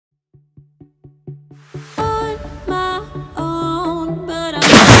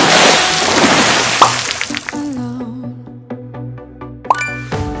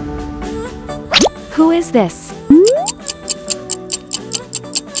is this?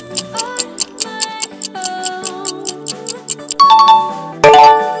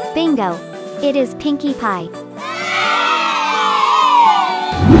 Bingo! It is Pinkie Pie.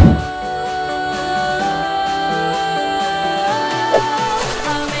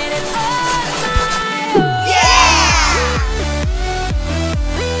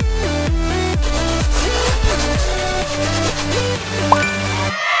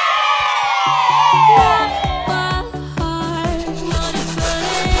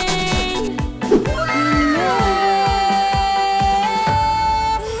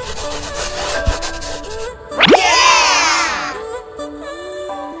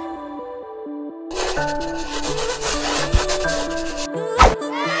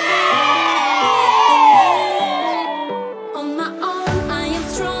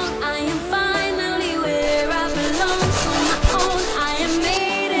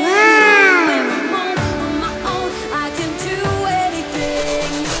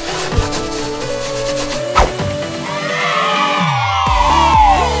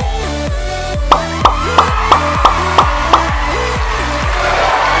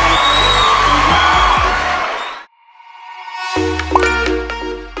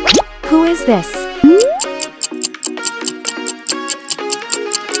 Who is this?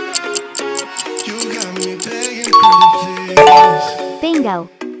 Bingo!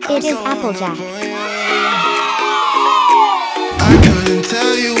 It is Applejack. I couldn't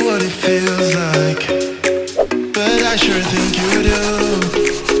tell you what it feels like, but I sure think you do.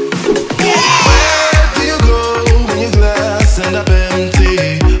 Where do you go when your glass ends up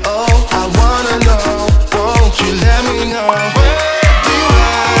empty? Oh, I wanna know, won't you let me know? Where do you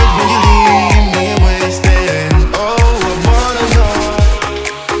hide when you leave me wasted? Oh, I wanna know.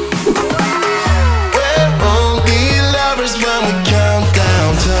 We're only lovers when we count down.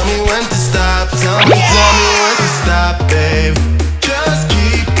 Tell me when to stop, tell me when to stop, babe. Just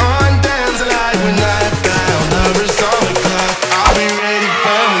keep on dancing like we're not bound. Lovers on the clock, I'll be ready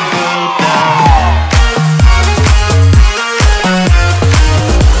when we go down.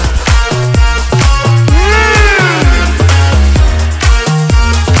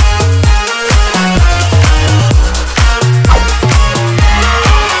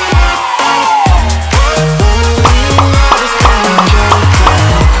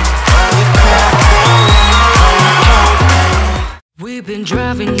 We've been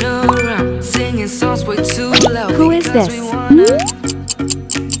driving around, singing songs way too loud. Who is this?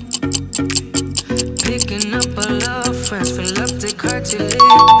 Picking up our love friends, fill up the car to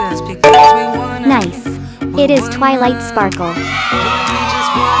live best because we wanna. Nice. It is Twilight Sparkle. We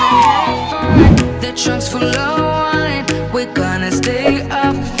just wanna have fun. The trunk's full of wine. We're gonna stay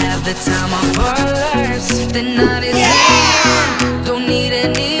up, have the time of our lives. The night is young, don't need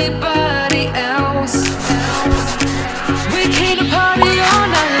anybody else. We came to party all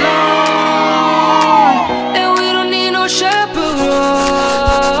night long, and we don't need no chaperone.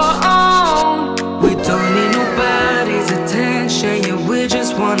 We don't need nobody's attention, yeah, we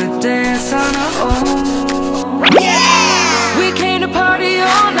just wanna dance on our own. We came to party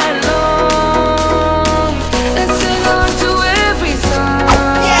all night long, and sing on to every song.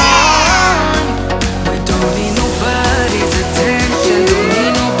 We don't need nobody's attention, don't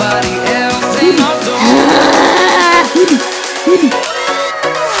need nobody else in our zone.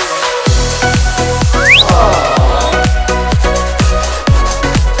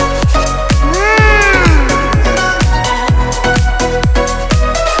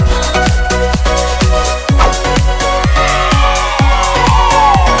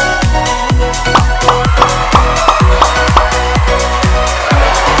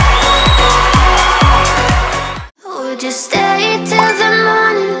 Would you stay till the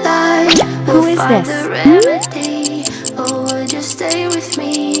morning light? Who is this? The remedy. Or would you stay with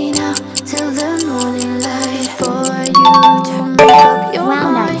me now till the morning light? For you to make up your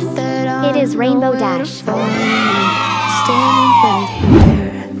Wow, mind nice. that It is Rainbow Dash. Standing right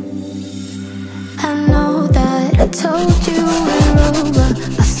here. I know that I told you we're over.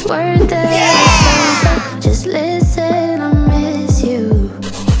 I swear that it's over. Just listen, I miss you.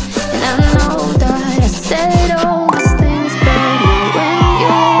 And I know that I said all these things, but now when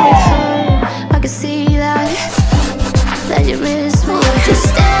you're with her, I can see that you miss me. Would you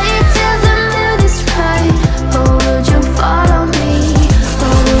stay till the moon is right? Or would you follow me?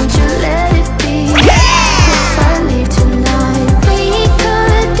 Or would you let it be? If I leave tonight, we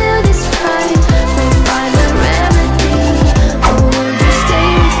could do this right. We'll find the remedy. Or would you stay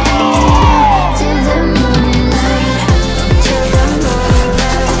with me?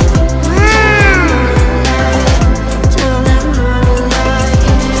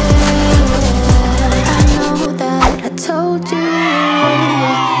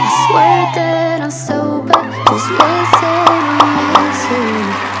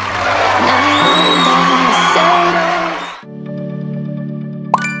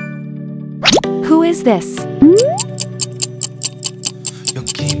 this? You're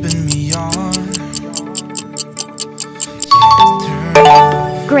keeping me on. Yeah, turn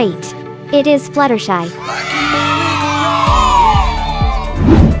on. Great. It is Fluttershy. Like a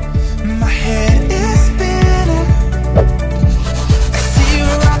merry-go-round. My head is spinning. I see you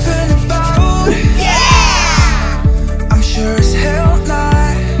rocking about. Yeah! I'm sure as hell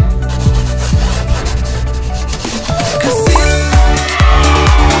not. 'Cause we're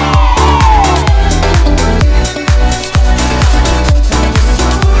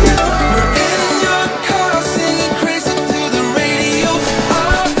in your car singing crazy to the radio. I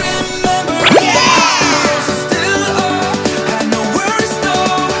remember the conversations still are. Had nowhere to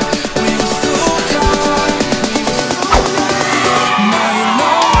stop. We were so young. Now you're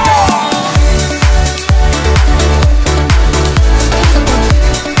long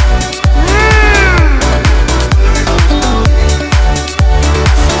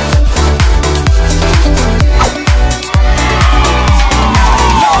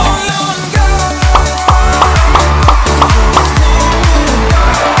gone.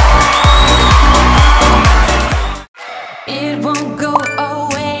 It won't go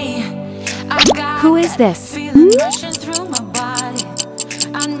away. I got Who is that this? feeling rushing through my body.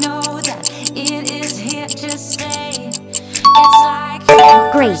 I know that it is here to stay. It's like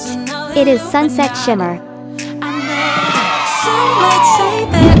Great. It is Sunset Shimmer. I know that some might say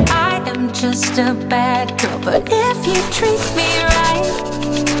that I am just a bad girl, but if you treat me right,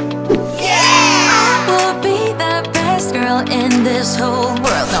 I will be the best girl in this whole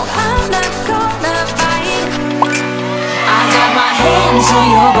world. No, I'm not gonna fight. I got my hands on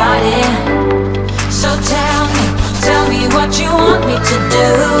your body, so tell me what you want me to do.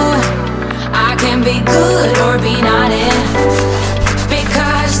 I can be good or be naughty,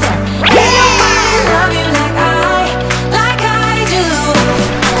 because there ain't nobody love you like I do, like I do,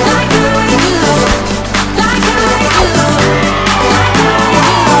 like I do, like I do, like I do, like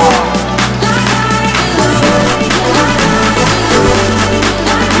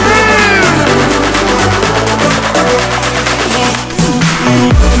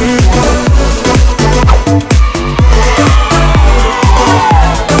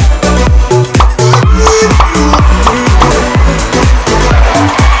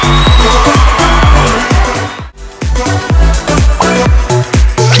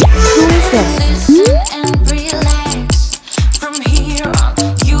Who is this? Listen and relax. From here on,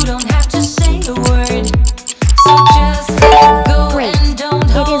 you don't have to say a word. So just go Great. and don't It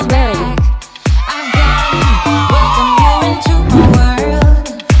is hold Rarity. back. I've got you, welcome you into my world.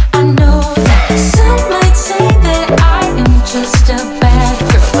 I know that some might say that I am just a bad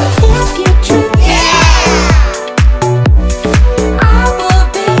girl, but if you treat me right, I will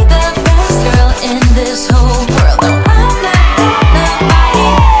be the best girl in this whole world. No, I'm not gonna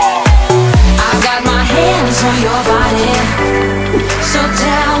fight. I got my hands on your body, so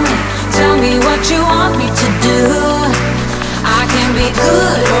tell me what you want me to do. I can be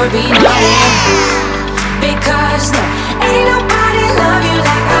good or be naughty, because there